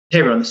Hey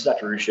everyone, this is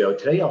Dr. Ruscio.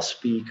 Today I'll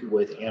speak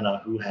with Anna,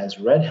 who has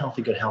read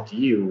Healthy Good Healthy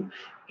You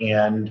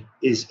and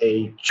is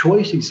a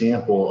choice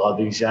example of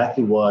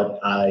exactly what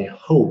I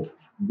hope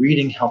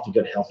reading Healthy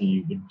Good Healthy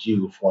You would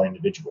do for an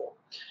individual.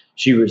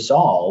 She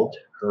resolved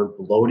her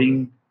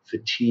bloating,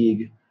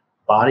 fatigue,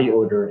 body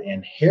odor,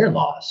 and hair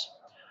loss,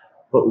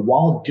 but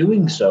while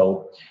doing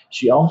so,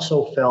 she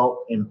also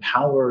felt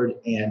empowered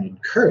and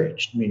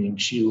encouraged, meaning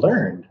she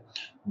learned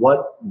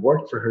what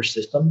worked for her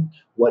system,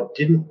 what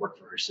didn't work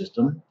for her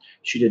system.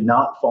 She did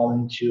not fall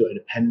into a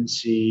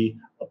dependency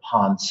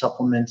upon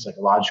supplements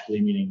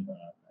psychologically, meaning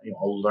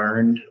a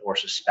learned or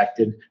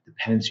suspected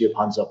dependency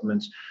upon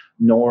supplements,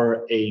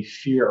 nor a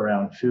fear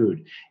around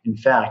food. In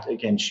fact,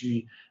 again,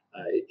 she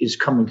is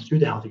coming through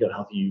the Healthy Gut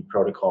Healthy You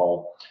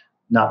protocol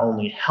not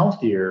only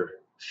healthier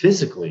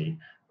physically,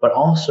 but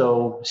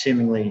also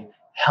seemingly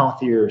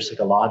healthier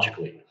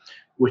psychologically,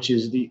 which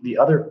is the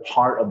other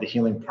part of the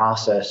healing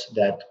process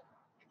that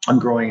I'm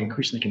growing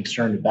increasingly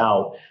concerned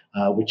about,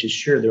 which is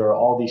sure there are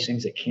all these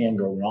things that can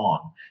go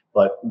wrong.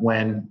 But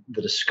when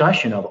the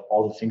discussion of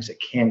all the things that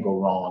can go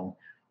wrong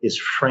is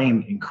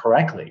framed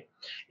incorrectly,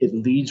 it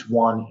leads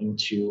one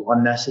into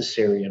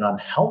unnecessary and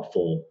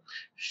unhelpful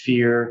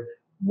fear,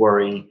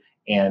 worry,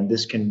 and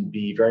this can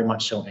be very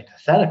much so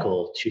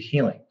antithetical to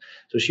healing.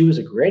 So she was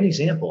a great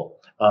example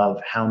of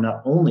how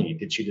not only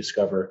did she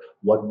discover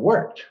what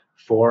worked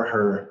for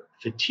her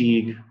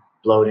fatigue,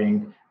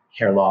 bloating,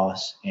 hair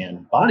loss,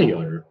 and body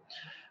odor,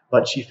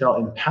 but she felt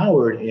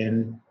empowered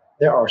in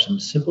there are some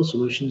simple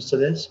solutions to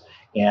this.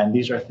 And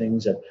these are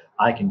things that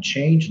I can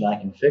change and I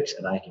can fix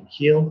and I can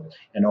heal.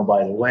 And oh,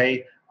 by the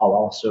way, I'll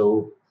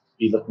also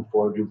be looking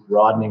forward to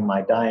broadening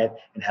my diet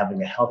and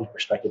having a healthy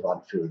perspective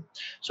on food.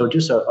 So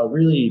just a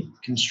really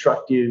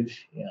constructive,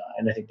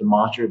 and I think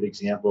demonstrative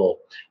example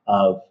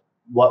of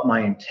what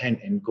my intent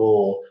and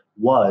goal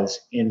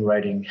was in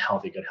writing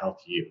Healthy Good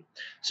Healthy You.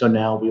 So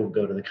now we'll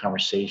go to the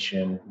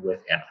conversation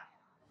with Anna.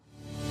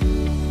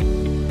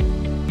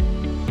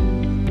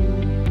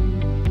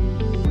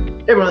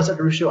 Hey everyone, it's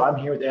Dr. Ruscio. I'm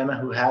here with Anna,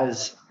 who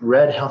has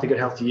read Healthy Good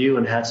Healthy You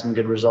and had some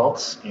good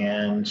results,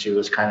 and she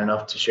was kind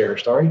enough to share her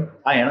story.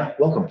 Hi Anna,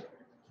 welcome.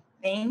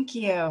 Thank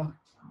you.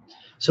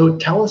 So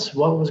tell us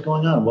what was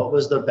going on. What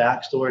was the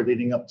backstory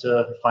leading up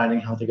to finding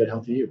Healthy Good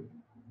Healthy You?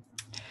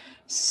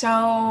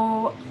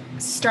 So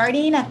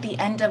starting at the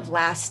end of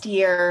last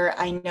year,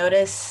 I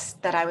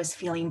noticed that I was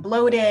feeling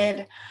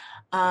bloated.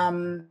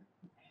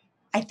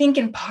 I think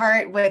in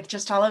part with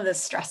just all of the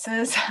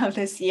stresses of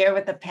this year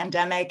with the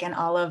pandemic and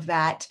all of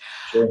that,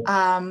 Sure.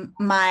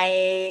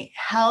 my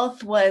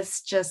health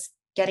was just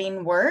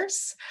getting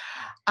worse.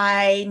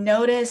 I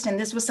noticed, and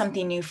this was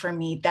something new for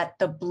me, that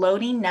the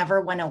bloating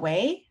never went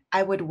away.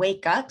 I would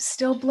wake up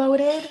still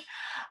bloated.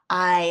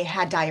 I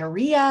had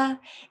diarrhea.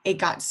 It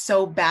got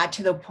so bad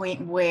to the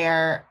point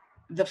where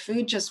the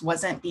food just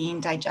wasn't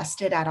being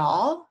digested at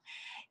all.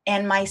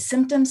 And my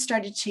symptoms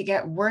started to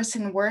get worse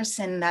and worse,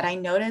 and that I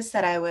noticed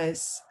that I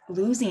was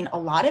losing a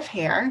lot of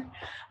hair,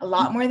 a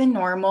lot more than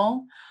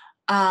normal.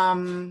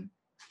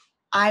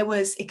 I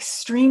was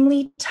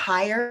extremely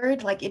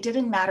tired. Like, it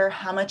didn't matter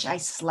how much I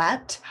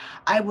slept,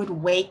 I would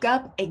wake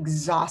up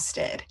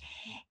exhausted.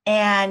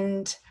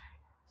 And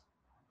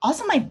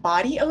also my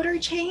body odor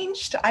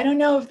changed. I don't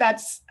know if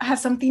that's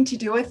has something to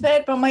do with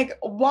it, but I'm like,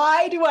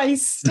 why do I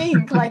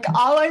stink? Like,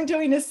 all I'm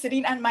doing is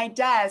sitting at my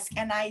desk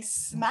and I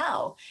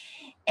smell.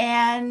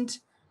 And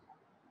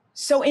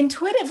so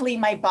intuitively,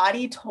 my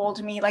body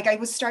told me, like, I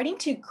was starting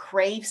to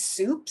crave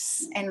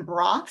soups and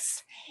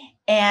broths,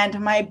 and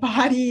my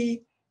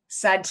body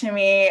said to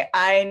me,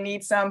 I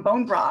need some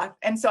bone broth.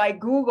 And so I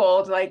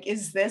Googled, like,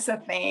 is this a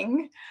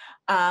thing?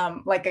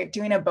 Like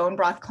doing a bone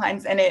broth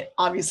cleanse, and it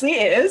obviously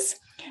is.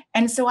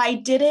 And so I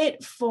did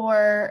it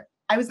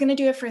I was going to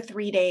do it for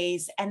 3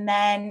 days. And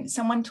then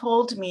someone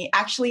told me,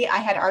 actually, I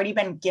had already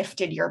been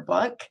gifted your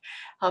book,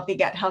 Healthy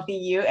Gut Healthy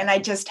You, and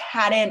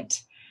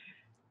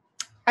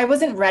I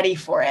wasn't ready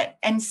for it.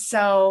 And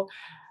so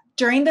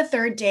during the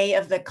 3rd day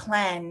of the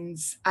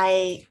cleanse,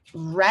 I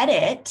read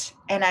it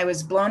and I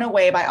was blown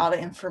away by all the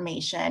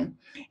information.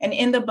 And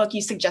in the book,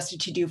 you suggested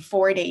to do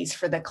 4 days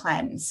for the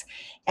cleanse.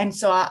 And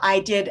so I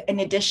did an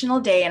additional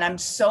day, and I'm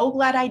so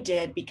glad I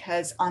did,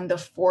 because on the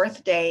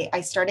 4th day,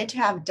 I started to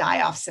have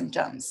die-off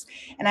symptoms,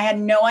 and I had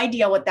no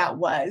idea what that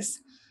was.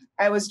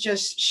 I was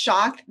just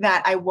shocked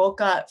that I woke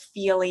up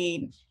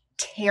feeling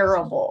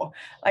terrible.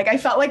 Like, I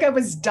felt like I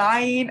was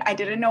dying. I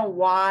didn't know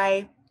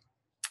why.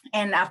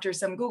 And after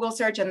some Google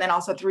search, and then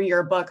also through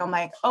your book, I'm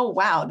like, oh,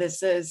 wow,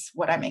 this is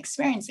what I'm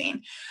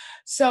experiencing.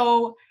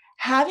 So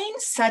having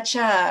such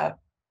a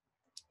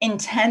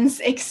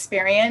intense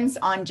experience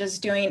on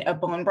just doing a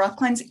bone broth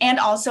cleanse, and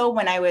also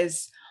when I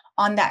was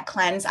on that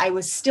cleanse, I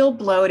was still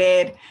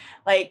bloated.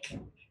 Like,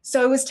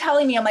 so it was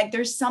telling me, I'm like,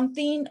 there's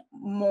something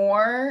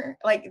more,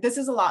 like, this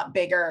is a lot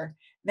bigger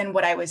than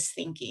what I was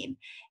thinking.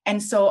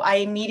 And so I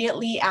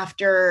immediately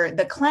after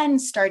the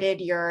cleanse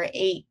started your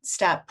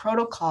 8-step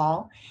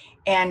protocol.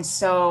 And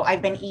so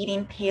I've been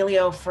eating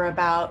paleo for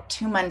about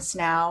 2 months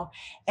now,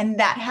 and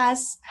that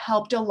has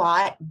helped a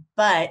lot.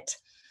 But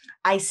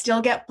I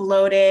still get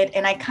bloated,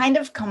 and I kind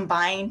of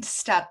combined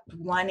step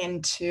 1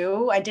 and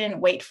 2. I didn't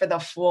wait for the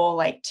full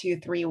like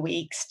 2-3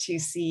 weeks to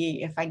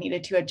see if I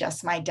needed to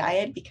adjust my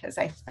diet, because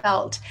I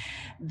felt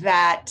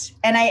that,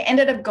 and I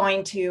ended up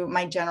going to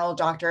my general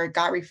doctor,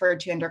 got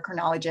referred to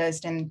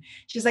endocrinologist, and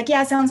she's like,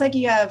 yeah, it sounds like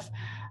you have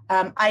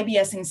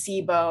IBS and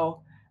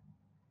SIBO.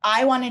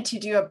 I wanted to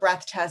do a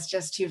breath test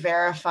just to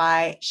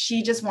verify.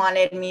 She just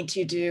wanted me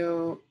to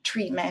do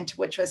treatment,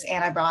 which was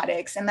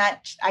antibiotics, and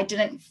that I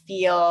didn't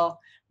feel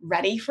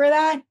ready for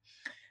that.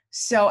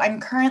 So I'm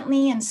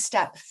currently in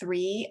step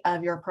 3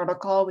 of your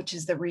protocol, which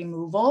is the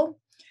removal.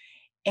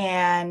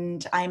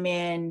 And I'm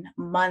in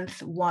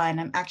month 1.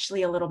 I'm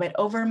actually a little bit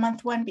over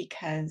month 1,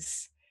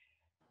 because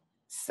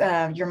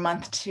your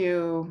month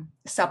 2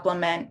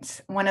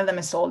 supplements, one of them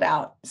is sold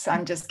out. So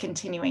I'm just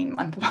continuing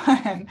month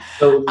 1.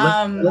 So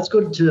let's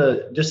go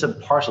to just to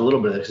parse a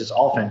little bit of this. It's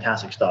all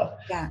fantastic stuff.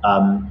 Yeah.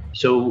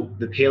 So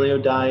the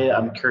paleo diet,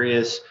 I'm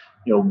curious,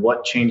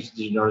 what changes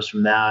did you notice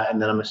from that?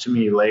 And then I'm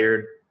assuming you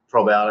layered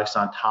probiotics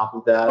on top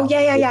of that. Oh,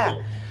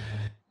 yeah.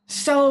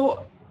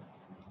 So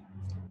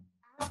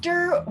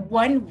after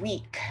 1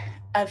 week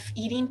of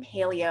eating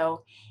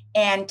paleo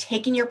and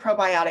taking your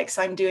probiotics,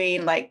 I'm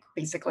doing like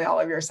basically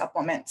all of your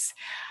supplements,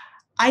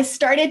 I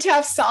started to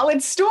have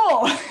solid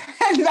stool.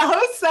 And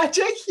that was such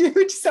a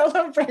huge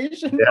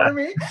celebration for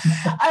me.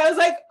 I was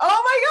like,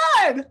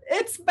 oh my God,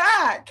 it's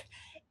back.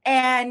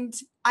 And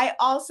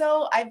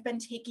I've been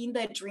taking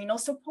the adrenal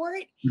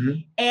support,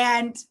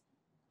 and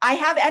I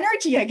have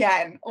energy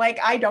again. Like,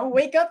 I don't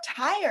wake up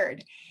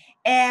tired.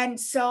 And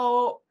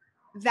so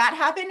that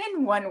happened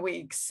in 1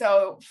 week.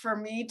 So for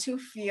me to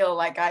feel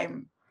like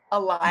I'm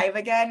alive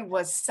again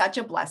was such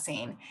a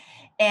blessing.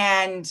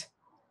 And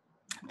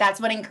that's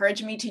what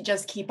encouraged me to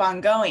just keep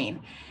on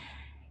going.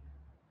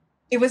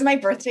 It was my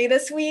birthday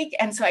this week,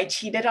 and so I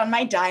cheated on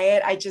my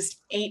diet. I just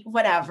ate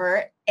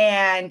whatever.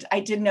 And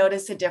I did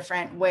notice a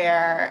difference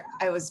where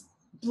I was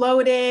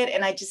bloated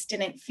and I just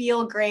didn't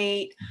feel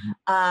great.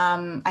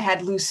 I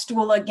had loose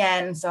stool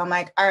again. So I'm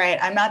like, all right,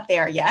 I'm not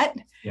there yet.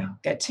 Yeah.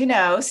 Good to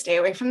know. Stay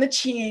away from the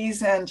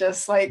cheese and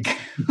just like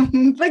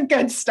the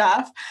good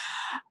stuff.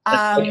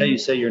 I like how you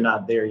say you're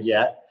not there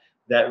yet.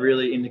 That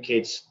really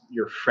indicates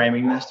you're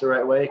framing this the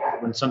right way.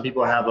 When some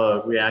people have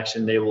a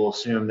reaction, they will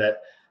assume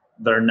that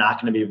they're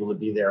not going to be able to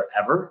be there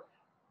ever.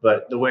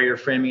 But the way you're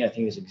framing, I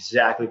think, is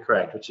exactly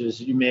correct, which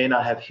is you may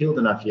not have healed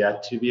enough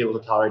yet to be able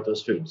to tolerate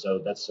those foods.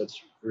 So that's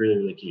really,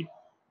 really key.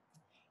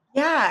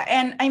 Yeah.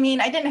 And I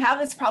mean, I didn't have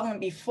this problem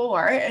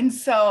before. And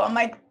so I'm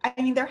like, I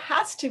mean, I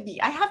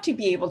have to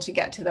be able to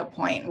get to the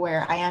point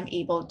where I am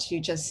able to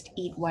just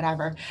eat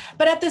whatever.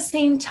 But at the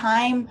same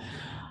time,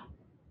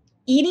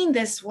 eating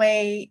this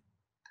way,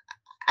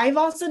 I've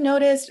also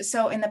noticed,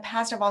 so in the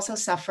past, I've also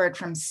suffered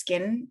from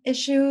skin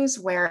issues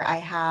where I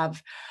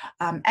have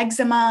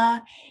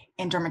eczema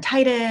and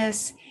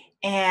dermatitis,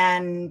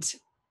 and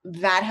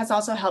that has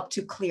also helped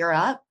to clear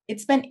up.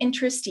 It's been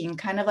interesting,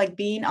 kind of like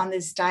being on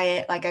this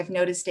diet, like I've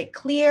noticed it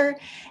clear.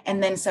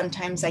 And then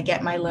sometimes I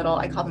get my little,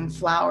 I call them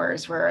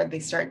flowers, where they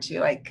start to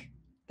like,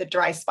 the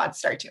dry spots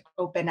start to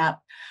open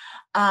up.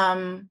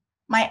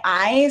 My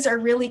eyes are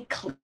really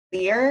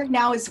clear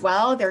now as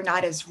well. They're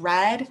not as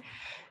red.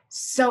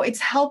 So it's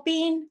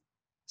helping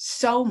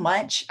so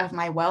much of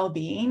my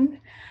well-being.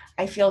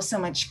 I feel so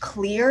much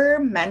clearer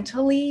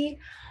mentally.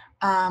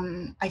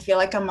 I feel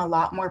like I'm a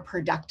lot more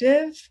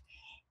productive.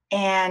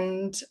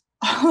 And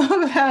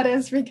all of that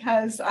is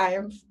because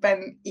I've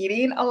been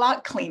eating a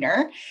lot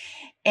cleaner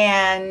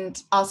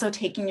and also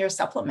taking your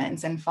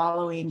supplements and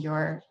following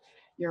your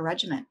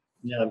regimen.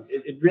 Yeah,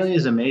 it really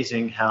is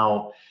amazing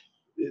how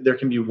there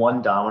can be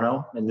one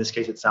domino. In this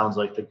case, it sounds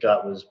like the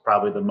gut was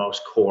probably the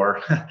most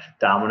core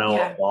domino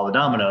of all the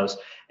dominoes.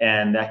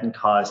 And that can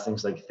cause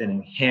things like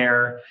thinning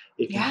hair.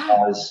 It can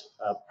cause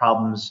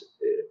problems,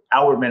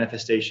 outward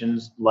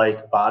manifestations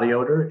like body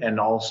odor, and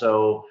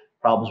also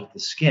problems with the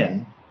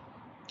skin.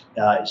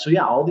 So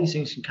all these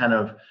things can kind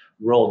of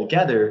roll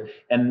together.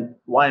 And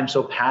why I'm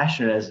so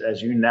passionate,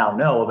 as you now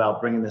know, about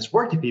bringing this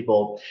work to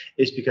people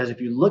is because if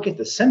you look at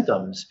the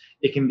symptoms,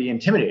 it can be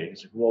intimidating.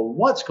 It's like, well,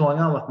 what's going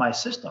on with my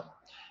system?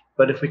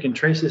 But if we can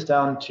trace this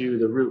down to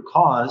the root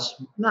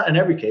cause, not in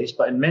every case,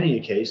 but in many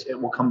a case, it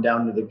will come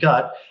down to the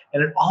gut.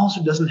 And it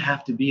also doesn't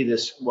have to be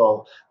this,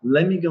 well,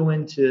 let me go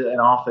into an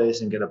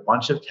office and get a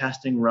bunch of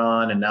testing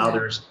run. And now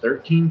there's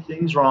 13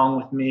 things wrong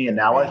with me. And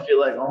now I feel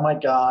like, oh my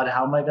God,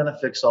 how am I going to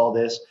fix all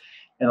this?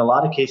 In a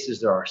lot of cases,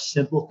 there are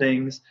simple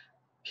things,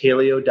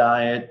 paleo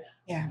diet,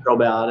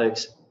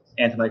 probiotics,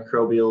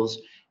 antimicrobials,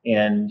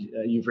 and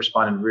you've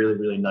responded really,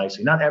 really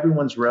nicely. Not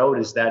everyone's road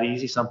is that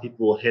easy. Some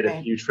people will hit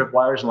a few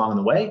tripwires along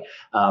the way,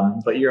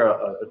 but you're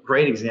a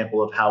great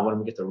example of how when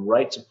we get the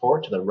right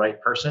support to the right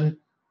person,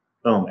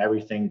 boom,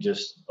 everything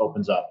just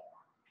opens up.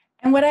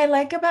 And what I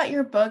like about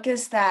your book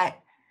is that,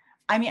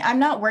 I mean, I'm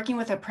not working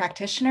with a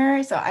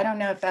practitioner, so I don't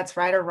know if that's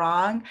right or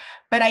wrong,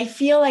 but I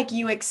feel like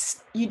you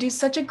do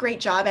such a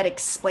great job at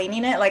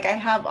explaining it. Like I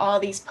have all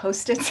these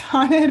post-it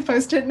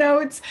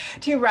notes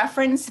to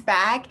reference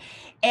back.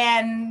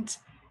 And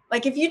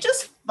like if you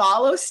just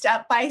follow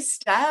step by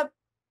step,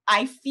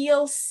 I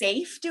feel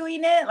safe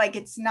doing it. Like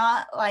it's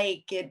not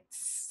like it's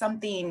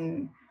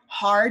something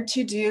hard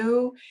to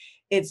do.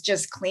 It's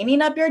just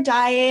cleaning up your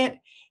diet.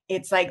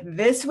 It's like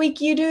this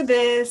week you do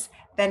this,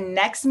 then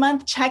next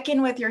month check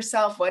in with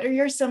yourself. What are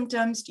your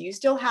symptoms? Do you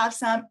still have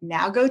some?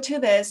 Now go to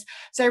this.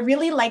 So I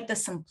really like the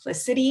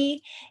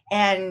simplicity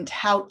and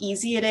how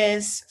easy it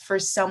is for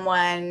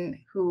someone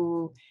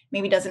who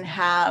maybe doesn't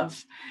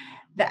have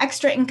the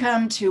extra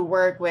income to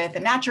work with a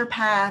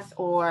naturopath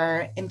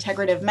or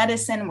integrative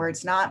medicine where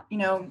it's not,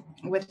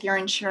 with your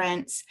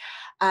insurance.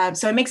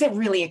 So it makes it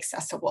really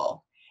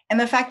accessible. And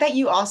the fact that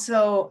you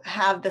also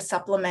have the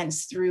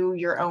supplements through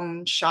your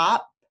own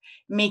shop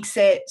makes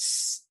it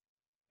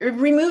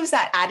removes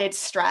that added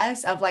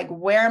stress of like,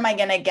 where am I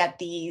going to get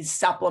these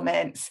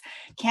supplements?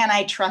 Can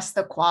I trust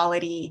the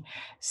quality?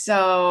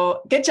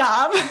 So good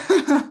job.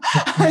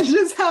 I'm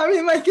just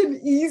having like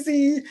an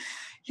easy,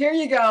 here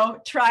you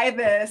go, try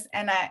this.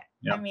 And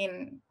I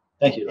mean,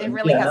 thank you. It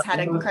really has had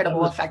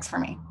incredible effects for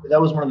me. That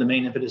was one of the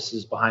main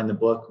impetuses behind the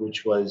book,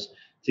 which was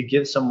to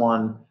give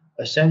someone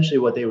essentially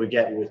what they would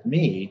get with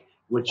me,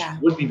 which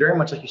would be very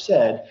much like you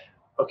said,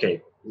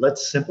 okay,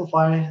 let's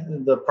simplify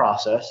the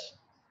process.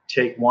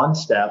 Take one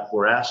step.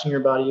 We're asking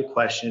your body a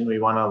question. We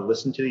want to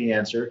listen to the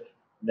answer,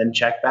 then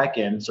check back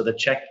in. So the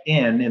check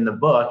in the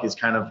book is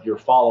kind of your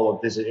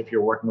follow-up visit if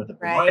you're working with a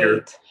provider.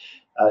 Right.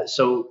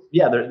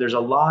 There's a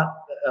lot.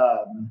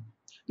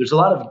 There's a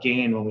lot of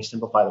gain when we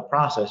simplify the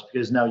process,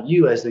 because now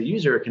you as the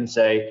user can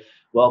say,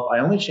 well, I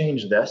only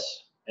changed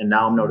this and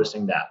now I'm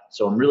noticing that.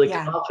 So I'm really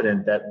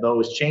confident that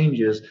those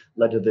changes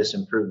led to this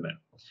improvement.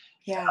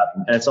 Yeah.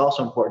 And it's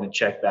also important to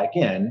check back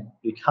in,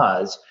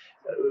 because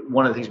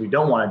one of the things we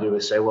don't want to do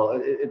is say,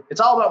 well, it's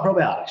all about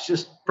probiotics,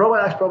 just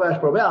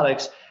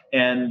probiotics.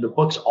 And the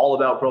book's all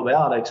about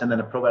probiotics. And then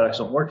if probiotics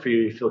don't work for you,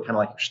 you feel kind of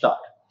like you're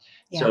stuck.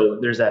 Yeah. So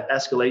there's that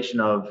escalation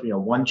of,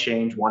 one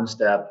change, one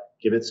step,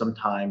 give it some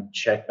time,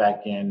 check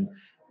back in.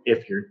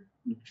 If you're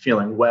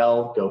feeling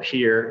well, go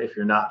here. If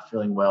you're not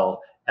feeling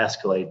well,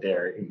 escalate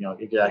there,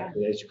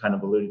 exactly as you kind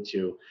of alluded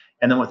to.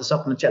 And then with the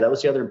supplements, that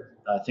was the other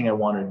thing I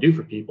wanted to do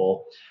for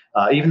people.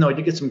 Even though I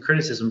did get some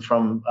criticism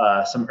from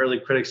some early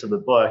critics of the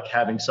book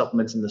having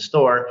supplements in the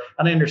store,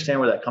 and I understand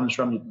where that comes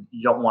from.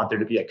 You don't want there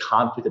to be a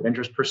conflict of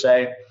interest per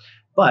se,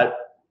 but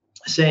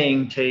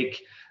saying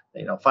take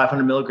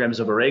 500 milligrams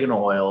of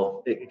oregano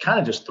oil, it kind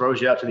of just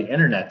throws you out to the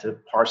internet to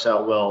parse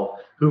out, well,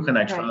 who can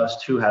I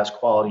trust, who has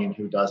quality and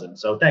who doesn't.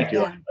 So thank you.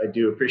 Yeah. I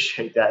do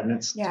appreciate that. And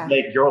it's to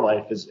make your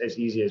life as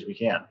easy as we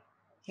can.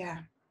 Yeah.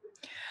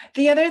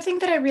 The other thing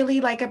that I really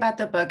like about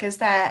the book is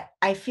that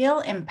I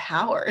feel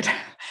empowered.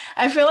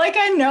 I feel like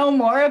I know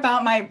more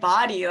about my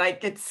body.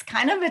 Like it's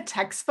kind of a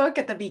textbook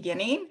at the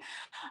beginning.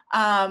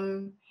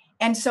 And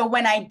so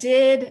when I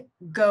did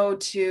go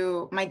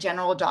to my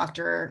general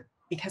doctor,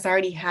 because I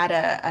already had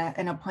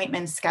an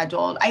appointment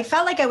scheduled, I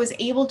felt like I was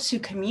able to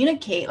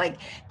communicate, like,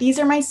 these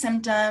are my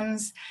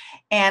symptoms.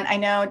 And I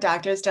know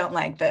doctors don't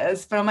like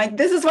this, but I'm like,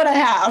 this is what I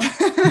have.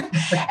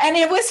 And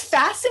it was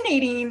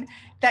fascinating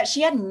that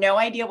she had no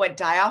idea what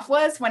die-off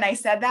was. When I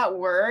said that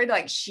word,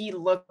 like she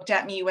looked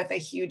at me with a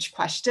huge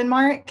question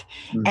mark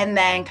and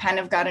then kind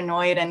of got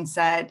annoyed and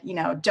said,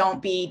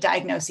 don't be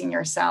diagnosing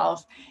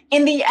yourself.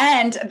 In the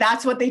end,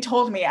 that's what they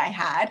told me I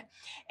had.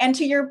 And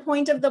to your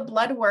point of the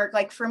blood work,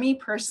 like for me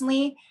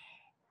personally,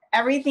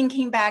 everything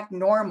came back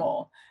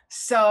normal.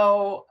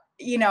 So,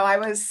 I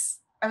was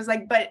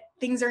like, but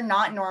things are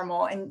not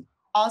normal. And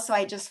also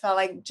I just felt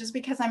like just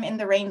because I'm in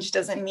the range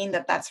doesn't mean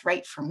that that's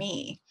right for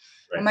me.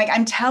 Right. I'm like,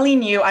 I'm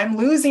telling you, I'm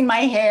losing my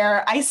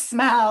hair. I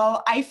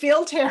smell, I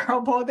feel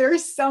terrible.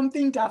 There's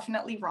something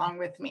definitely wrong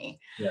with me.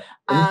 Yeah.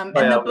 And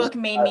the book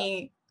made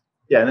me.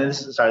 Yeah. And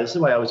this is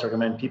why I always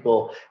recommend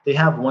people, they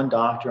have one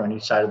doctor on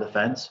each side of the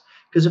fence.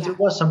 Because if there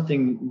was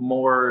something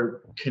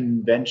more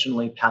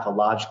conventionally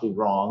pathologically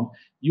wrong,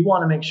 you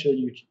want to make sure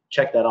you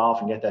check that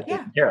off and get that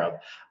taken care of.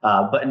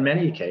 But in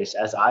many cases,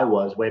 as I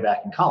was way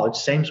back in college,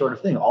 same sort of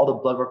thing. All the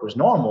blood work was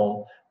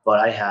normal, but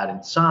I had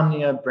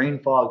insomnia, brain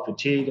fog,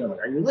 fatigue. I'm like,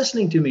 are you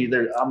listening to me?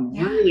 I'm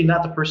really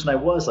not the person I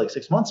was like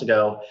 6 months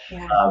ago.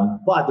 Yeah.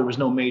 But there was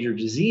no major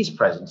disease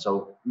present.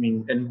 So,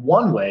 in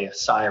one way, a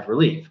sigh of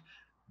relief.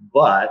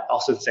 But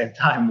also at the same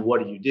time,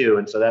 what do you do?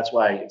 And so that's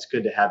why it's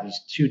good to have these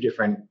two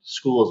different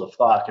schools of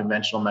thought,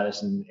 conventional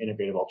medicine,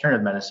 integrative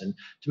alternative medicine,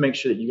 to make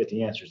sure that you get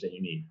the answers that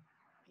you need.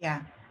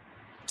 Yeah.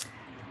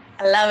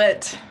 I love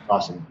it.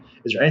 Awesome.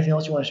 Is there anything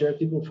else you want to share with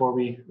people before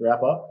we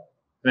wrap up?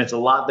 It's a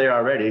lot there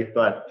already,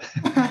 but.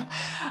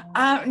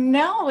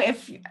 No,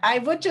 I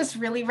would just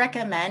really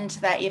recommend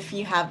that if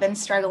you have been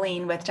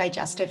struggling with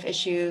digestive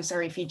issues,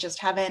 or if you just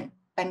haven't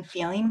been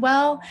feeling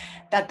well,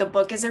 that the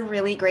book is a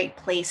really great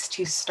place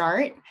to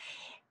start.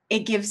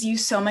 It gives you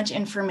so much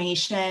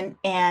information.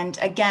 And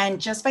again,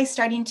 just by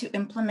starting to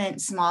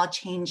implement small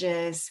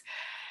changes,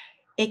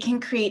 it can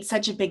create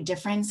such a big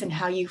difference in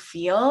how you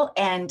feel.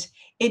 And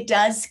it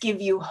does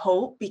give you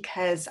hope,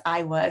 because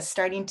I was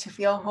starting to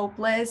feel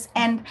hopeless.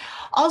 And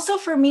also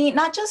for me,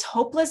 not just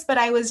hopeless, but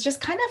I was just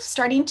kind of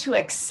starting to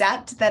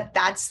accept that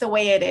that's the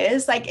way it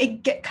is. Like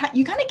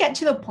you kind of get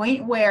to the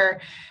point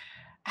where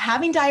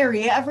having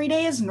diarrhea every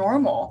day is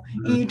normal,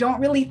 and you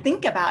don't really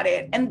think about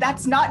it. And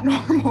that's not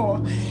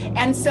normal.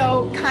 And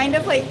so kind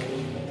of like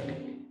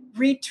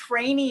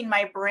retraining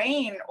my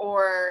brain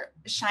or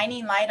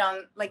shining light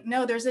on, like,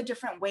 no, there's a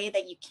different way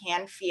that you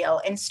can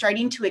feel, and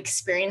starting to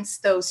experience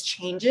those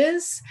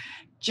changes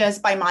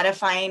just by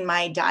modifying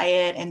my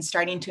diet and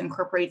starting to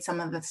incorporate some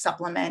of the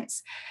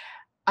supplements.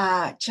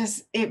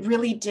 Just, it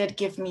really did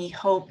give me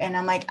hope. And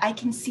I'm like, I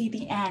can see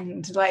the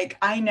end. Like,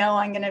 I know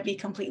I'm going to be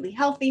completely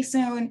healthy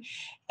soon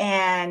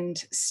and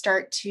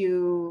start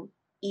to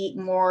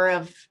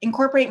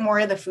incorporate more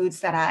of the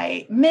foods that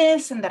I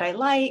miss and that I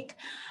like.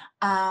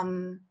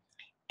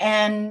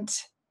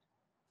 And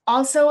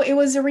also, it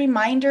was a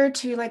reminder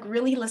to like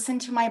really listen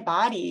to my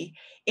body.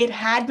 It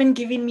had been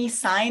giving me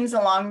signs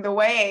along the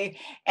way,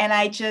 and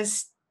I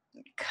just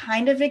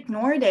kind of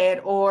ignored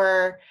it,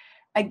 or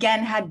again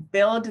had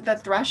built the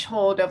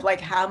threshold of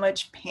like how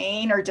much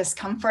pain or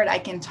discomfort I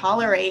can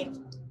tolerate.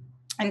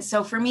 And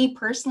so for me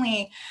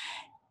personally,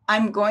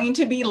 I'm going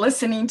to be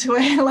listening to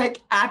it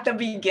like at the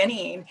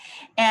beginning.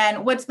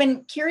 And what's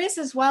been curious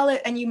as well,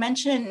 and you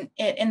mentioned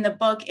it in the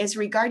book, is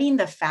regarding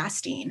the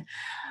fasting.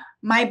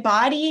 My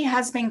body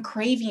has been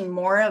craving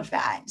more of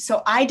that.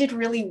 So I did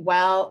really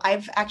well.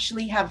 I've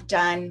actually have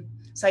done,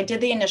 so I did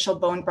the initial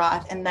bone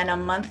broth, and then a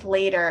month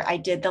later, I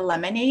did the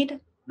lemonade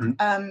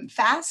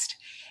fast,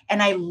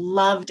 and I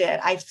loved it.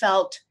 I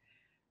felt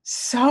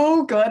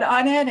so good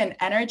on it and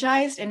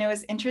energized. And it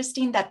was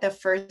interesting that the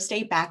first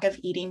day back of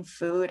eating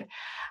food,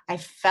 I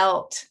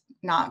felt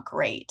not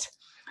great.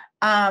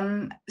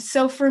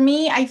 So for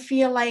me, I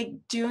feel like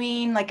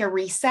doing like a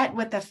reset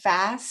with the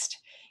fast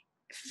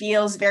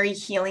feels very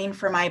healing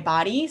for my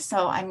body.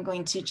 So I'm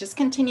going to just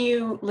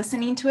continue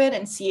listening to it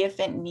and see if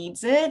it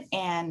needs it,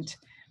 and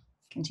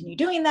continue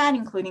doing that,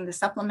 including the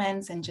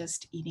supplements and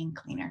just eating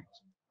cleaner.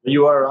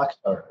 You are a rock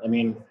star. I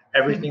mean,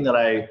 everything that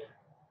I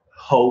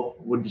hope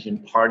would be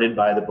imparted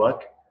by the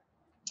book,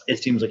 it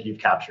seems like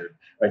you've captured,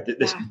 right?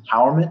 This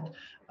empowerment,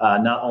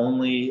 not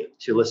only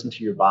to listen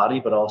to your body,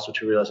 but also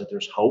to realize that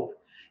there's hope,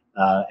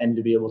 and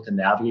to be able to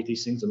navigate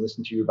these things and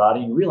listen to your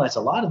body and realize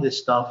a lot of this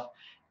stuff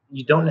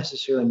you don't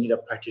necessarily need a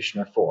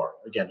practitioner for.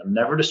 Again, I'm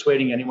never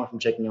dissuading anyone from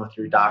checking in with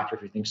your doctor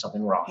if you think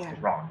something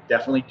is wrong.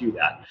 Definitely do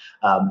that.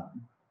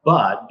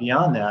 But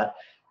beyond that,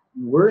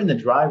 we're in the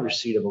driver's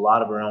seat of a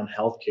lot of our own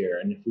healthcare.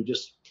 And if we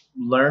just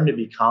learn to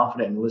be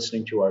confident in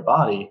listening to our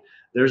body,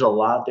 there's a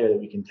lot there that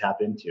we can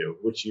tap into,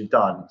 which you've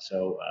done.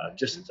 So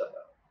just a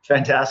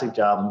fantastic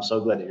job. I'm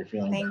so glad that you're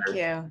feeling better. Thank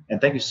you. And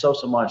thank you so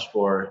much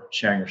for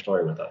sharing your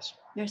story with us.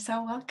 You're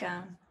so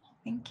welcome.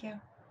 Thank you.